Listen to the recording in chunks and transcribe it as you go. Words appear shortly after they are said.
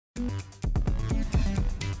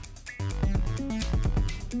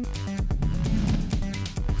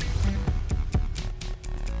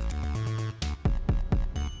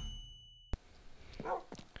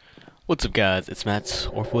What's up guys, it's Matt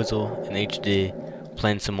or Fwizzle in HD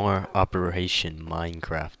playing some more Operation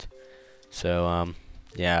Minecraft. So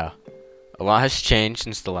yeah, a lot has changed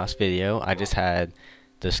since the last video. I just had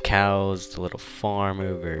those cows, the little farm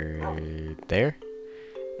over there,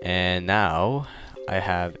 and now I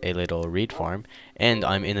have a little reed farm, and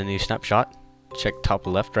I'm in a new snapshot. Check top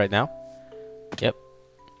left right now. Yep,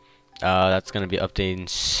 that's gonna be updating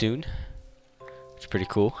soon. It's pretty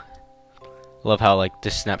cool. Love how like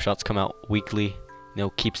this snapshots come out weekly, you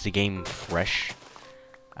know, keeps the game fresh.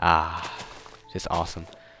 Just awesome.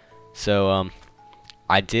 So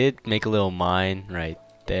I did make a little mine right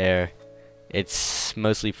there. It's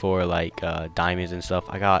mostly for like diamonds and stuff.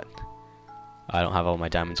 I don't have all my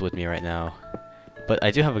diamonds with me right now, but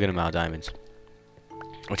I do have a good amount of diamonds,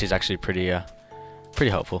 which is actually pretty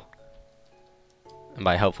helpful. And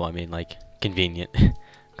by helpful I mean like convenient,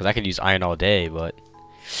 because I could use iron all day, but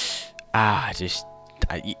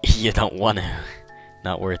you don't want to.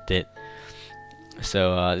 Not worth it.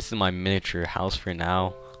 So this is my miniature house for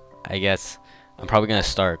now. I guess I'm probably gonna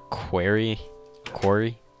start quarry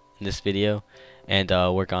in this video and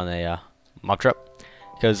work on a mob trap,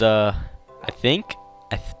 because I'm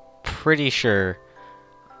pretty sure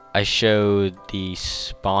I showed the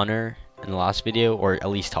spawner in the last video, or at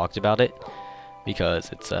least talked about it,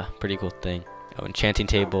 because it's a pretty cool thing. Enchanting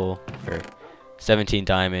table for 17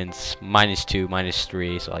 diamonds, -2,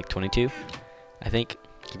 -3, so like 22, I think,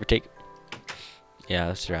 give or take. Yeah,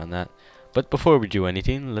 that's around that. But before we do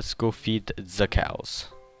anything, let's go feed the cows.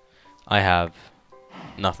 I have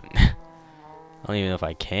nothing. I don't even know if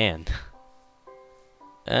I can.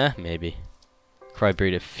 Maybe. Probably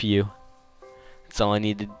breed a few. That's all I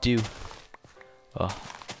need to do. Oh,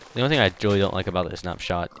 the only thing I really don't like about this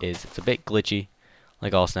snapshot is it's a bit glitchy,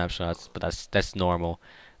 like all snapshots, but that's normal.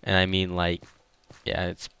 And I mean, like, yeah,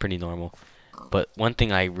 it's pretty normal. But one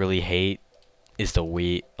thing I really hate is the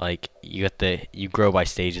wheat. Like, you grow by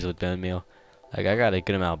stages with bone meal. Like, I got a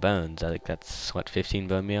good amount of bones. I think that's what, 15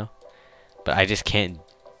 bone meal. But I just can't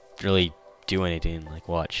really do anything. Like,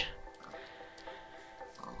 watch.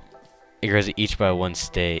 It grows each by one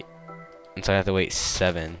state, and so I have to wait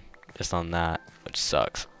 7 just on that, which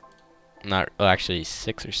sucks. Actually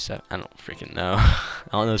 6 or 7. I don't freaking know.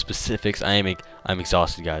 I don't know specifics. I'm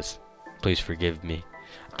exhausted, guys. Please forgive me.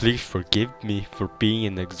 Please forgive me for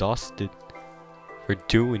being exhausted. For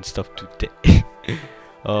doing stuff today.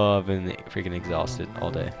 Oh, I've been freaking exhausted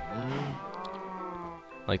all day.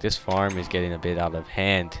 Like, this farm is getting a bit out of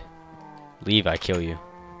hand. Leave, I kill you.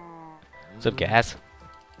 What's up, guys?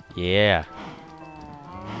 Yeah.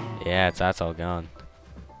 Yeah, that's all gone.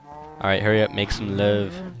 Alright, hurry up, make some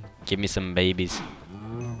love. Give me some babies.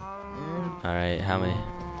 Alright, how many?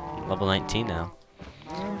 Level 19 now.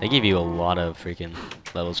 They give you a lot of freaking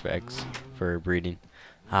levels for eggs, for breeding.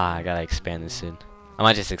 I gotta expand this soon. I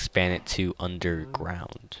might just expand it to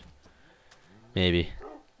underground. Maybe.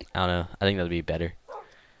 I don't know. I think that'd be better.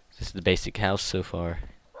 This is the basic house so far.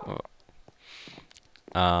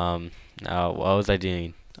 Now, what was I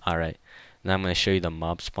doing? Alright. Now I'm gonna show you the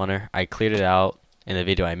mob spawner. I cleared it out in the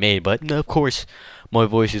video I made, but no, of course, my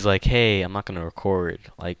voice is like, hey, I'm not gonna record.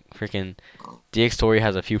 Like, freaking DxTory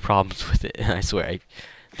has a few problems with it, I swear.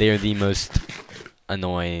 They are the most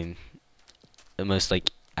annoying, the most like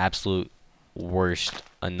absolute worst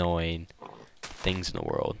annoying things in the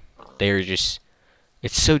world. They're just,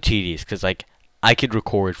 it's so tedious, because like I could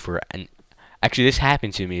record for actually this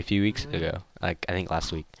happened to me a few weeks ago, like I think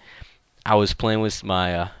last week. I was playing with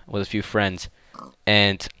my with a few friends,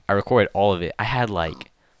 and I recorded all of it. I had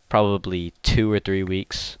like probably 2 or 3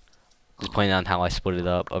 weeks just playing on how I split it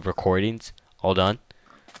up of recordings all done,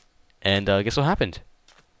 and guess what happened?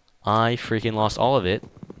 I freaking lost all of it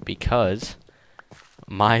because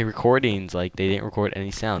my recordings, like, they didn't record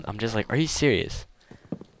any sound. I'm just like, are you serious?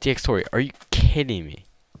 DxTory, are you kidding me?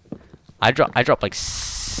 I dropped like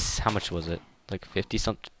how much was it? Like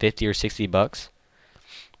 50 or 60 bucks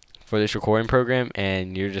for this recording program,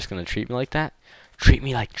 and you're just gonna treat me like that? Treat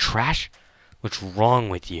me like trash? What's wrong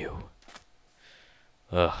with you?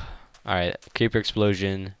 Ugh. Alright, creeper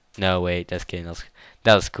explosion. No, wait, just kidding.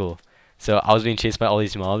 That was cool. So I was being chased by all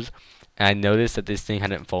these mobs, and I noticed that this thing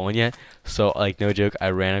hadn't fallen yet. So, like, no joke,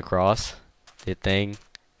 I ran across the thing,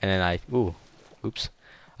 and then oops.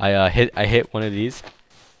 I hit one of these,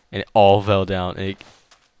 and it all fell down. And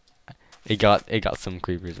it got some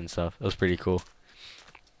creepers and stuff. It was pretty cool.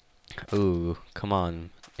 Ooh, come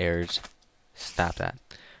on, errors. Stop that.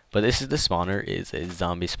 But this is the spawner. Is a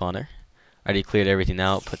zombie spawner. I already cleared everything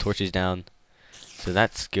out. Put torches down. So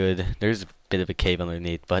that's good. There's a bit of a cave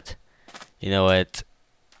underneath, but you know what?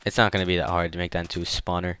 It's not gonna be that hard to make that into a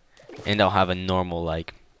spawner, and I'll have a normal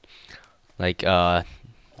like mob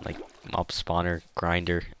spawner,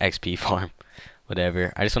 grinder, XP farm,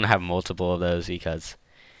 whatever. I just want to have multiple of those because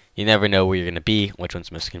you never know where you're gonna be, which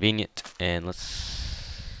one's most convenient. And I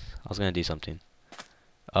was gonna do something.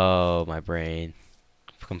 Oh, my brain.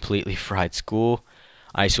 Completely fried school.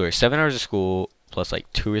 I swear, 7 hours of school plus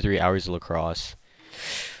like 2 or 3 hours of lacrosse.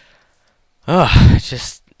 Ugh, it's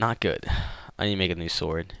just not good. I need to make a new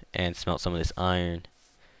sword and smelt some of this iron.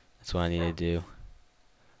 That's what I need to do.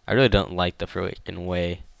 I really don't like the freaking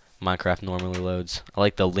way Minecraft normally loads. I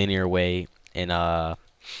like the linear way in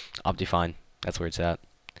Optifine. That's where it's at.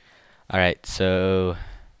 Alright, so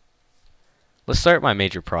let's start my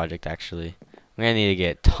major project actually. I'm gonna need to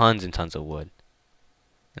get tons and tons of wood.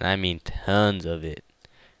 And I mean tons of it.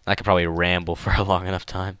 I could probably ramble for a long enough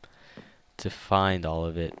time to find all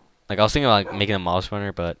of it. Like I was thinking about like, making a mob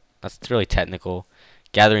spawner, but that's really technical.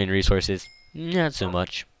 Gathering resources, not so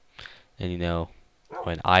much. And you know,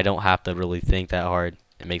 when I don't have to really think that hard,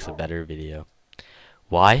 it makes a better video.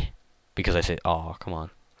 Why? Because I say, oh, come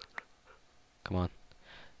on. Come on.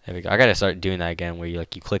 There we go. I gotta start doing that again where you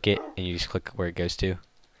click it and you just click where it goes to.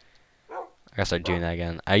 I gotta start doing that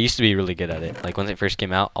again. I used to be really good at it. Like when it first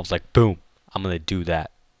came out, I was like, boom, I'm gonna do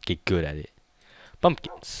that. Get good at it.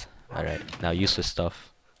 Pumpkins. Alright, now useless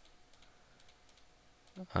stuff.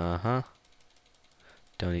 Don't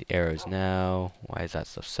need arrows now. Why is that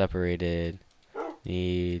stuff separated?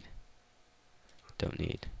 Need. Don't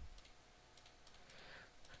need.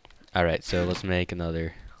 Alright, so let's make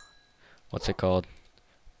another. What's it called?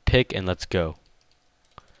 Pick and let's go.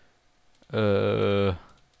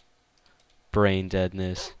 Brain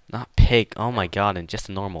deadness. Not pick. Oh my god, and just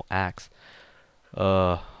a normal axe.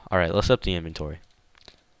 Alright, let's up the inventory.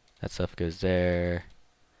 That stuff goes there.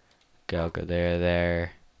 Go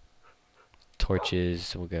there.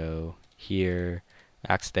 Torches will go here.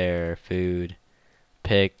 Axe there. Food.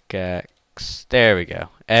 Pickaxe. There we go.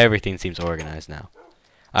 Everything seems organized now.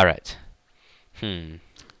 Alright. So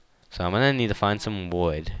I'm gonna need to find some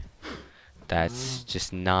wood. That's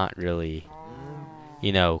just not really,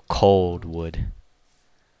 you know, cold wood.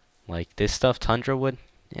 Like this stuff, tundra wood.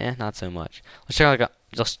 Yeah, not so much. Let's check out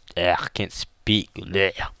I can't speak.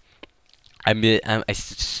 I can do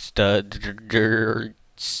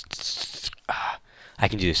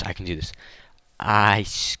this. I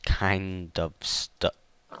kind of just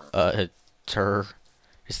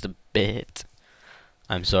a bit.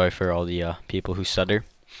 I'm sorry for all the people who stutter.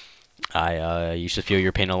 I used to feel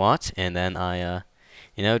your pain a lot, and then I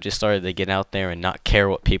you know, just started to get out there and not care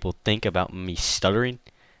what people think about me stuttering.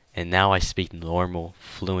 And now I speak normal,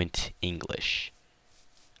 fluent English.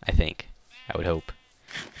 I think. I would hope.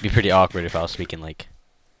 It'd be pretty awkward if I was speaking like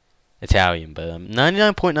Italian, but I'm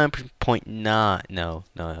 99.9. No,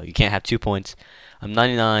 you can't have 2 points. I'm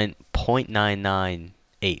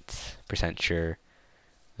 99.998% sure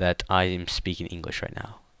that I am speaking English right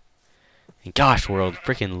now. And gosh, world,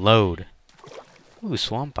 freaking load. Ooh,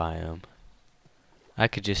 swamp biome. I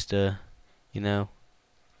could just, you know,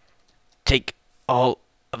 take all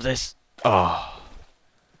of this. Oh,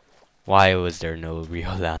 why was there no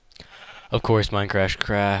real that? Of course, Minecraft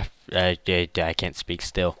crashed. I can't speak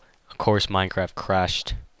still. Of course, Minecraft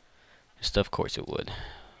crashed. Just of course it would.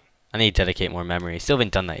 I need to dedicate more memory. Still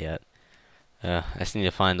haven't done that yet. I just need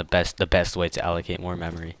to find the best way to allocate more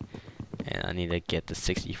memory. And I need to get the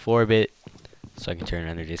 64-bit so I can turn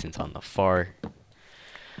render distance on the far.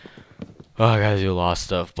 Oh, I gotta do a lot of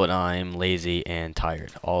stuff, but I'm lazy and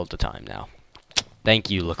tired all the time now. Thank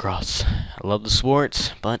you, lacrosse. I love the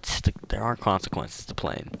sports, but there are consequences to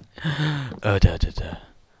playing.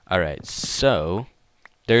 Alright, so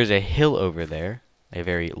there's a hill over there, a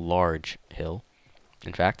very large hill,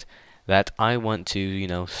 in fact, that I want to, you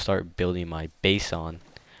know, start building my base on.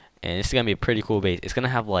 And it's gonna be a pretty cool base. It's gonna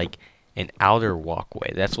have like an outer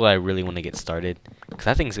walkway. That's what I really want to get started, because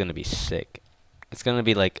I think it's gonna be sick. It's gonna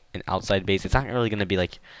be like an outside base. It's not really gonna be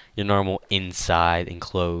like your normal inside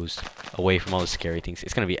enclosed, away from all the scary things.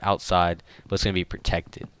 It's gonna be outside, but it's gonna be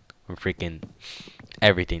protected from freaking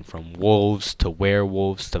everything, from wolves to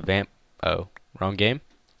werewolves to Oh, wrong game?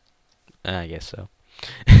 I guess so.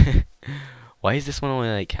 Why is this one only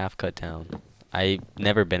like half cut down? I've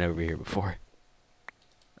never been over here before.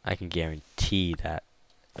 I can guarantee that.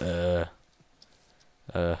 I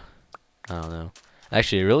don't know.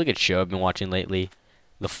 Actually, a really good show I've been watching lately,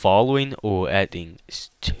 The Following. Oh, that thing is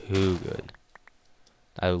too good.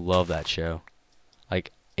 I love that show.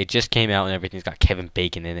 Like, It just came out and everything's got Kevin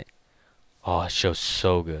Bacon in it. Oh, it show's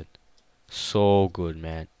so good. So good,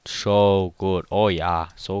 man. So good. Oh, yeah.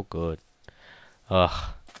 So good.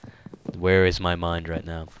 Ugh. Where is my mind right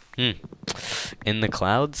now? In the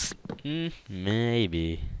clouds?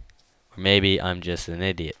 Maybe. Or maybe I'm just an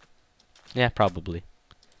idiot. Yeah, probably.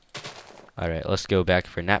 Alright, let's go back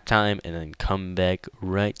for nap time and then come back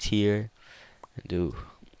right here and do.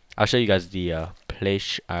 I'll show you guys the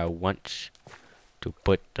place I want to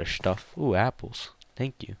put the stuff. Ooh, apples.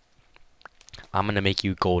 Thank you. I'm gonna make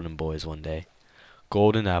you golden boys one day.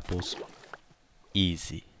 Golden apples.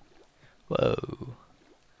 Easy. Whoa.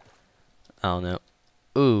 I don't know.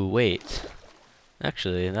 Ooh, wait.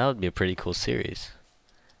 Actually, that would be a pretty cool series.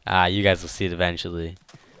 Ah, you guys will see it eventually.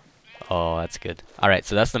 Oh, that's good. Alright,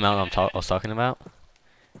 so that's the mountain I was talking about.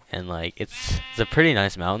 And like, it's a pretty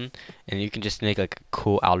nice mountain. And you can just make like a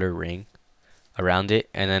cool outer ring around it.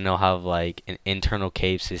 And then it'll have like an internal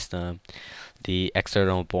cave system. The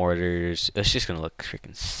external borders. It's just gonna look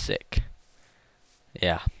freaking sick.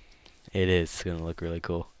 Yeah, it is gonna look really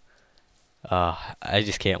cool. I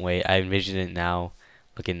just can't wait. I envision it now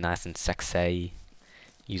looking nice and sexy.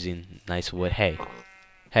 Using nice wood. Hey.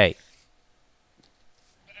 Hey.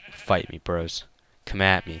 Fight me, bros. Come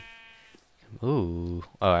at me. Ooh.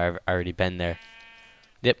 Oh, I've already been there.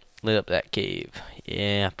 Yep, lit up that cave.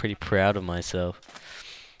 Yeah, pretty proud of myself.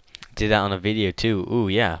 Did that on a video too. Ooh,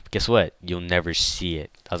 yeah. Guess what? You'll never see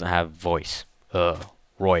it. Doesn't have voice.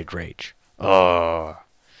 Roid rage. Alright,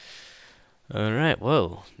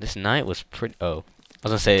 whoa. This night was pretty. Oh. I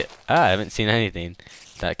was gonna say, I haven't seen anything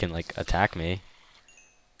that can, like, attack me.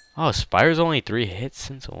 Oh, Spire's only 3 hits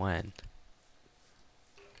since when?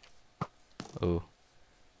 Ooh.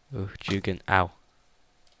 Ooh, juking. Ow.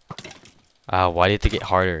 Why did it get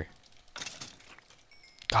harder?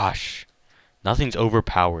 Gosh. Nothing's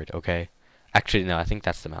overpowered, okay? Actually, no, I think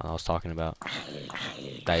that's the mountain I was talking about.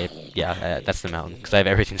 Yeah, that's the mountain. Because I have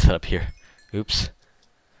everything set up here. Oops.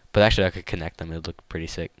 But actually, I could connect them. It would look pretty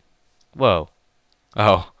sick. Whoa.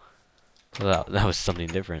 Oh. Well, that was something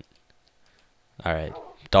different. Alright.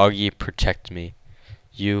 Doggy, protect me.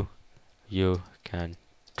 You can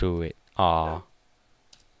do it. Aw.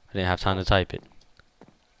 I didn't have time to type it.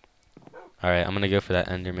 Alright, I'm gonna go for that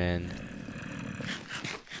Enderman.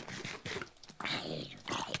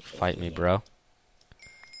 Fight me, bro.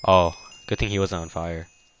 Oh, good thing he wasn't on fire.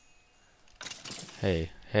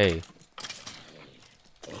 Hey, hey.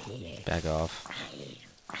 Back off.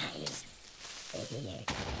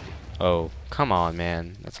 Oh, come on,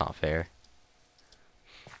 man. That's not fair.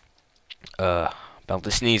 About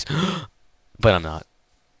to sneeze. But I'm not.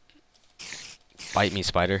 Bite me,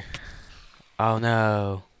 spider. Oh,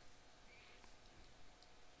 no.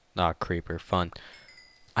 Aw, creeper. Fun.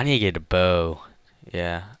 I need to get a bow.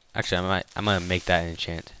 Yeah. Actually, I'm gonna make that an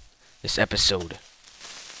enchant. This episode.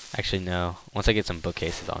 Actually, no. Once I get some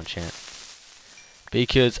bookcases, I'll enchant.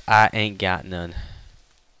 Because I ain't got none.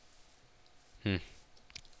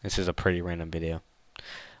 This is a pretty random video.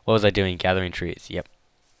 What was I doing? Gathering trees. Yep.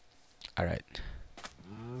 Alright.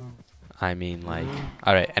 I mean, like...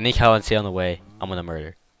 Alright, any cow I see on the way, I'm gonna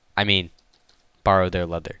murder. I mean, borrow their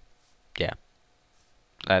leather. Yeah.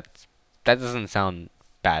 That doesn't sound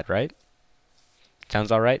bad, right?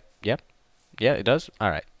 Sounds alright? Yep. Yeah, it does?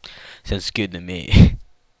 Alright. Sounds good to me.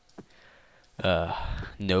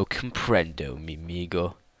 No comprendo, mi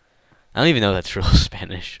amigo. I don't even know if that's real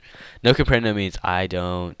Spanish. No comprendo means I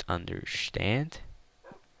don't understand.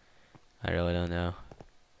 I really don't know.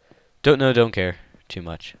 Don't know, don't care too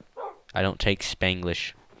much. I don't take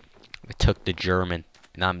Spanglish. I took the German,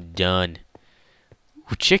 and I'm done.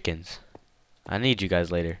 Ooh, chickens. I need you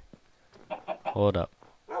guys later. Hold up.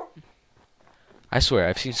 I swear,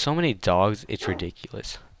 I've seen so many dogs, it's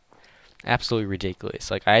ridiculous. Absolutely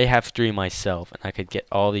ridiculous. Like, I have 3 myself, and I could get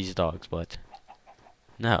all these dogs, but...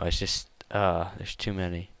 No, it's just, there's too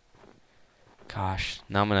many. Gosh,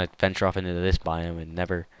 now I'm gonna venture off into this biome and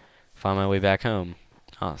never find my way back home.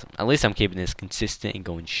 Awesome. At least I'm keeping this consistent and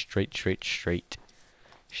going straight.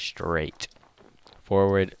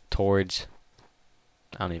 Forward, towards...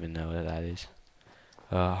 I don't even know what that is.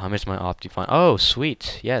 I missed my Optifine. Oh,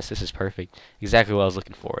 sweet. Yes, this is perfect. Exactly what I was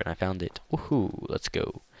looking for, and I found it. Woohoo, let's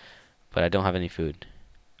go. But I don't have any food.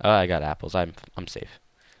 Oh, I got apples. I'm safe.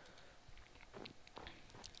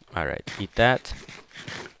 Alright, eat that.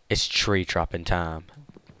 It's tree chopping time.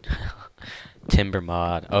 Timber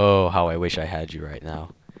mod. Oh, how I wish I had you right now.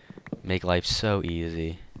 Make life so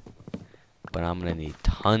easy. But I'm gonna need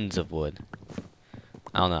tons of wood.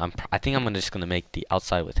 I don't know. I think I'm just gonna make the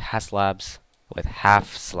outside with half slabs,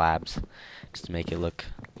 just to make it look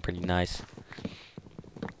pretty nice.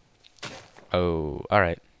 Oh,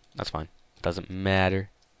 alright. That's fine. Doesn't matter.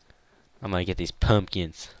 I'm gonna get these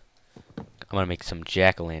pumpkins. I'm gonna make some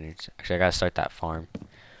jack-o'-lanterns. Actually, I gotta start that farm.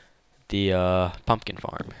 The pumpkin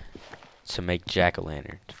farm. To make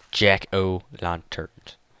jack-o'-lanterns.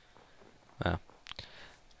 Jack-o'-lanterns. Wow.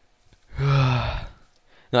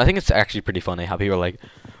 No, I think it's actually pretty funny how people are like,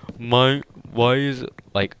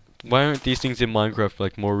 why aren't these things in Minecraft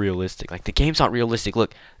like more realistic? Like the game's not realistic.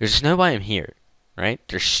 Look, there's a snow biome here, right?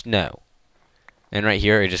 There's snow, and right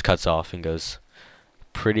here it just cuts off and goes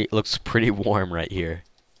looks pretty warm right here.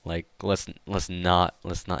 Like let's not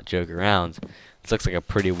joke around. This looks like a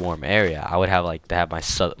pretty warm area. I would have like to have my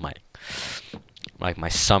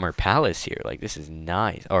summer palace here. Like this is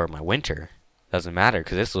nice, or my winter. Doesn't matter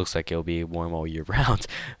because this looks like it'll be warm all year round.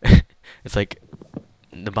 It's like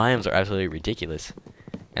the biomes are absolutely ridiculous.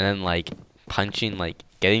 And then like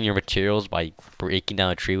getting your materials by breaking down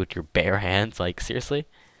a tree with your bare hands. Like seriously,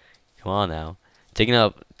 come on now. Taking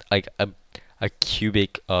up like a cube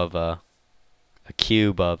of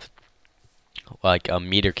like a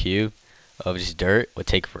meter cube of just dirt would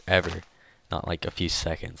take forever, not like a few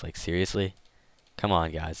seconds. Like seriously, come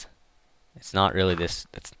on guys. It's not really this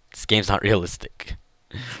game's not realistic.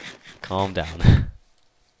 Calm down.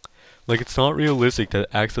 Like it's not realistic that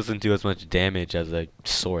axe doesn't do as much damage as a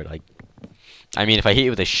sword. Like I mean if I hit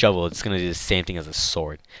you with a shovel it's gonna do the same thing as a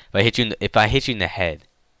sword. If I hit you in the head,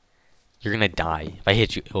 you're gonna die. If I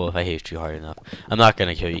hit you hard enough. I'm not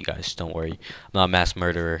gonna kill you guys, don't worry. I'm not a mass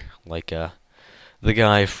murderer like the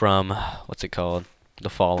guy from what's it called? The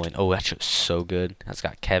Following. Oh, that show's so good. That's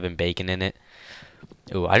got Kevin Bacon in it.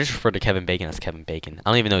 Ooh, I just refer to Kevin Bacon as Kevin Bacon. I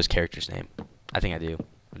don't even know his character's name. I think I do.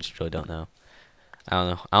 I just really don't know. I don't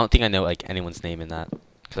know. I don't think I know like anyone's name in that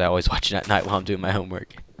because I always watch it at night while I'm doing my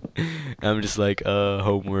homework. I'm just like,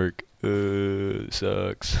 homework,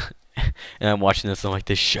 sucks. And I'm watching this. And I'm like,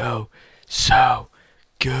 this show, so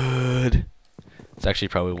good. It's actually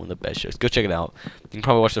probably one of the best shows. Go check it out. You can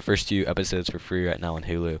probably watch the first 2 episodes for free right now on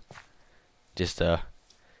Hulu. Just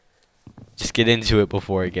get into it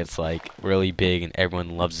before it gets like really big and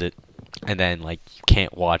everyone loves it, and then like you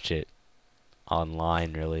can't watch it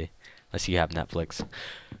online really unless you have Netflix,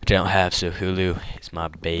 which I don't have, so Hulu is my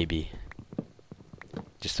baby.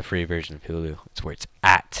 Just the free version of Hulu. It's where it's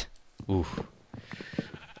at. Ooh.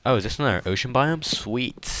 Oh, is this another ocean biome?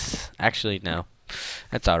 Sweet. Actually, no.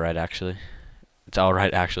 That's alright actually. It's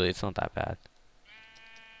alright actually. It's not that bad.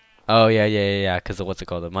 Oh yeah. Because of what's it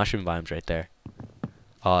called? The mushroom biome's right there.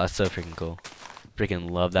 Oh, that's so freaking cool.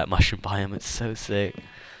 Freaking love that mushroom biome. It's so sick.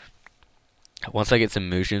 Once I get some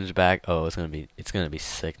mushrooms back, oh, it's gonna be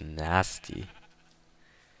sick nasty.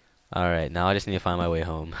 All right, now I just need to find my way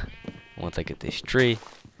home. Once I get this tree.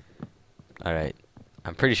 All right,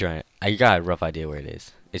 I'm pretty sure I got a rough idea where it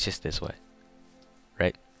is. It's just this way,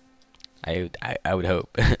 right? I would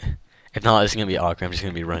hope. If not, it's gonna be awkward. I'm just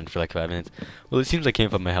gonna be running for like 5 minutes. Well, it seems I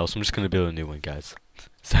came from my house. I'm just gonna build a new one, guys.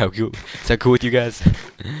 Is that cool with you guys?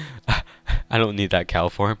 I don't need that cow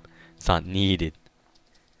farm. It's not needed.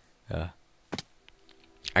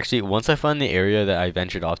 Actually, once I find the area that I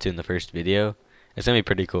ventured off to in the first video, it's gonna be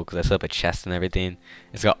pretty cool because I set up a chest and everything.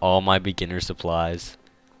 It's got all my beginner supplies,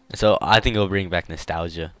 and so I think it'll bring back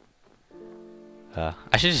nostalgia.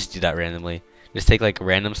 I should just do that randomly. Just take like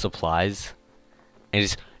random supplies and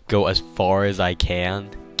just go as far as I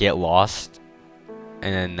can, get lost,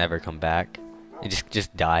 and then never come back. And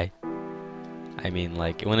just die. I mean,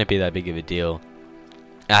 like, it wouldn't be that big of a deal.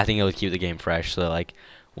 And I think it would keep the game fresh. So, like,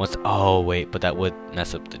 oh, wait, but that would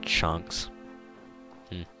mess up the chunks.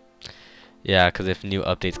 Yeah, because if new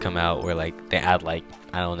updates come out where, like, they add, like,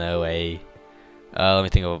 I don't know, let me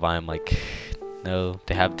think of a biome, like, no,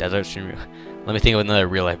 they have deserts. Let me think of another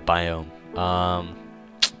real-life biome.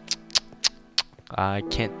 I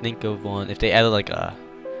can't think of one. If they added, like,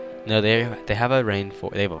 no, they have a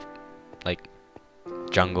rainforest. They have a, like,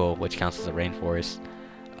 jungle, which counts as a rainforest.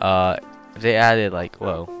 If they added like,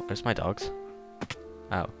 whoa, where's my dogs?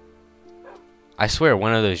 Oh, I swear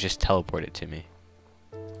one of those just teleported to me.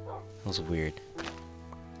 That was weird.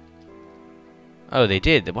 Oh, they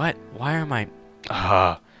did. What? Why am I?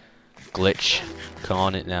 Glitch. Come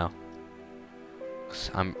on it now.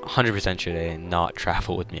 I'm 100% sure they did not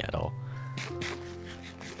travel with me at all.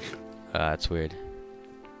 That's weird.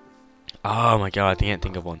 Oh my god, I can't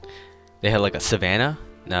think of one. They had like a savanna?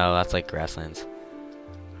 No, that's like grasslands.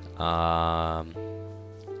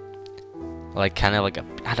 Like kind of like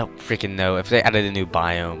I don't freaking know. If they added a new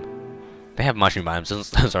biome. They have mushroom biomes.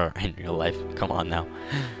 Those are in real life. Come on now.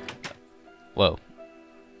 Whoa.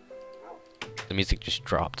 The music just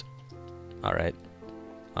dropped. Alright.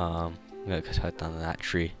 I'm gonna cut down that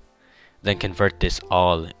tree. then convert this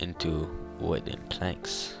all into wooden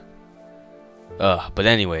planks. But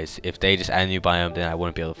anyways, if they just add a new biome, then I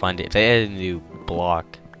wouldn't be able to find it. If they add a new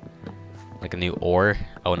block, like a new ore,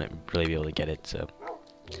 I wouldn't really be able to get it. So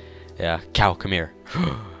yeah, cow, come here.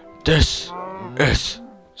 This is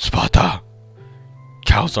Sparta.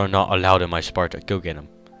 Cows are not allowed in my Sparta. Go get him.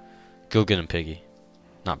 Go get him, Piggy.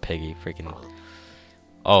 Not Piggy, freaking.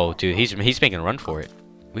 Oh, dude, he's making a run for it.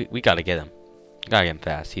 We gotta get him. Gotta get him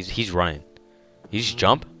fast. He's running. You just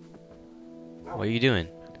jump? What are you doing?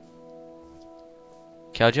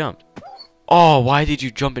 Cow jumped. Oh, why did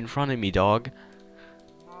you jump in front of me, dog?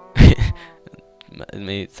 It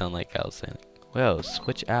made it sound like I was saying, well,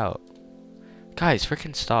 switch out. Guys,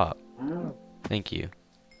 freaking stop. Thank you.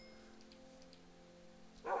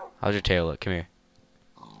 How's your tail look? Come here.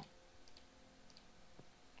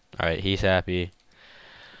 Alright, he's happy.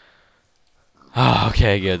 Oh,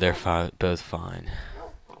 okay, good. They're both fine.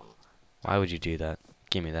 Why would you do that?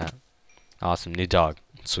 Give me that. Awesome. New dog.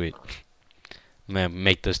 Sweet. I'm gonna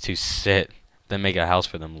make those two sit. Then make a house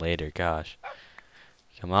for them later. Gosh.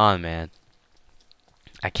 Come on, man.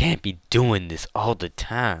 I can't be doing this all the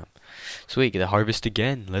time. Sweet. Get the harvest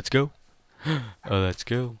again. Let's go. Oh, let's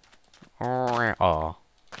go. Oh.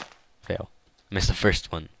 Fail. Missed the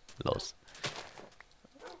first one. Lost.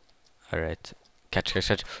 Alright. Catch.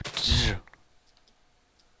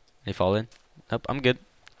 Any fall in? Nope, I'm good.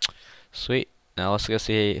 Sweet. Now let's go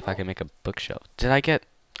see if I can make a bookshelf. Did I get?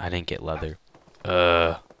 I didn't get leather.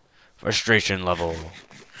 Frustration level.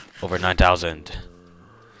 Over 9,000.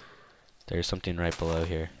 There's something right below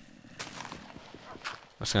here.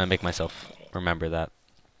 I'm just gonna make myself remember that.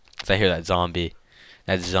 Cause I hear that zombie.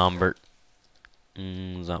 That zombert.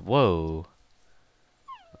 Whoa.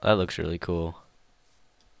 That looks really cool.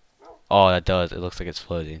 Oh, that does. It looks like it's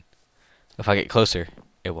floating. If I get closer,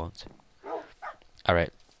 it won't.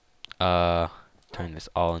 Alright. Turn this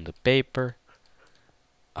all into paper.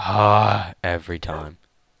 Every time.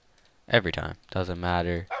 Every time. Doesn't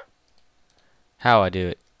matter how I do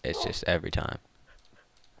it. It's just every time.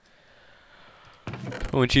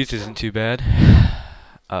 Oh, and cheese isn't too bad.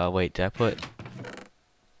 Wait, did I put...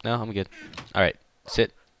 No, I'm good. Alright.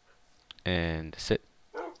 Sit. And sit.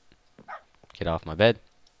 Get off my bed.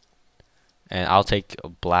 And I'll take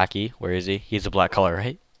Blackie. Where is he? He's a black color,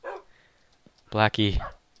 right? Blackie.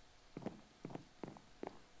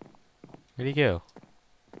 Where'd he go?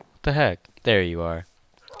 What the heck? There you are.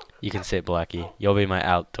 You can sit, Blackie. You'll be my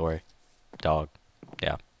outdoor dog.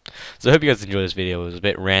 Yeah. So I hope you guys enjoyed this video. It was a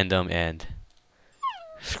bit random and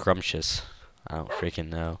scrumptious. I don't freaking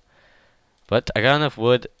know. But I got enough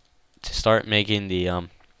wood to start making the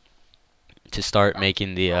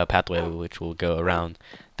pathway, which will go around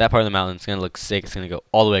that part of the mountain. It's gonna look sick. It's gonna go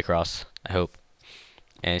all the way across, I hope,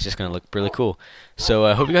 and it's just gonna look really cool. So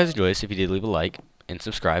I hope you guys enjoyed this. If you did, leave a like and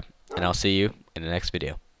subscribe, and I'll see you in the next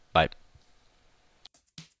video.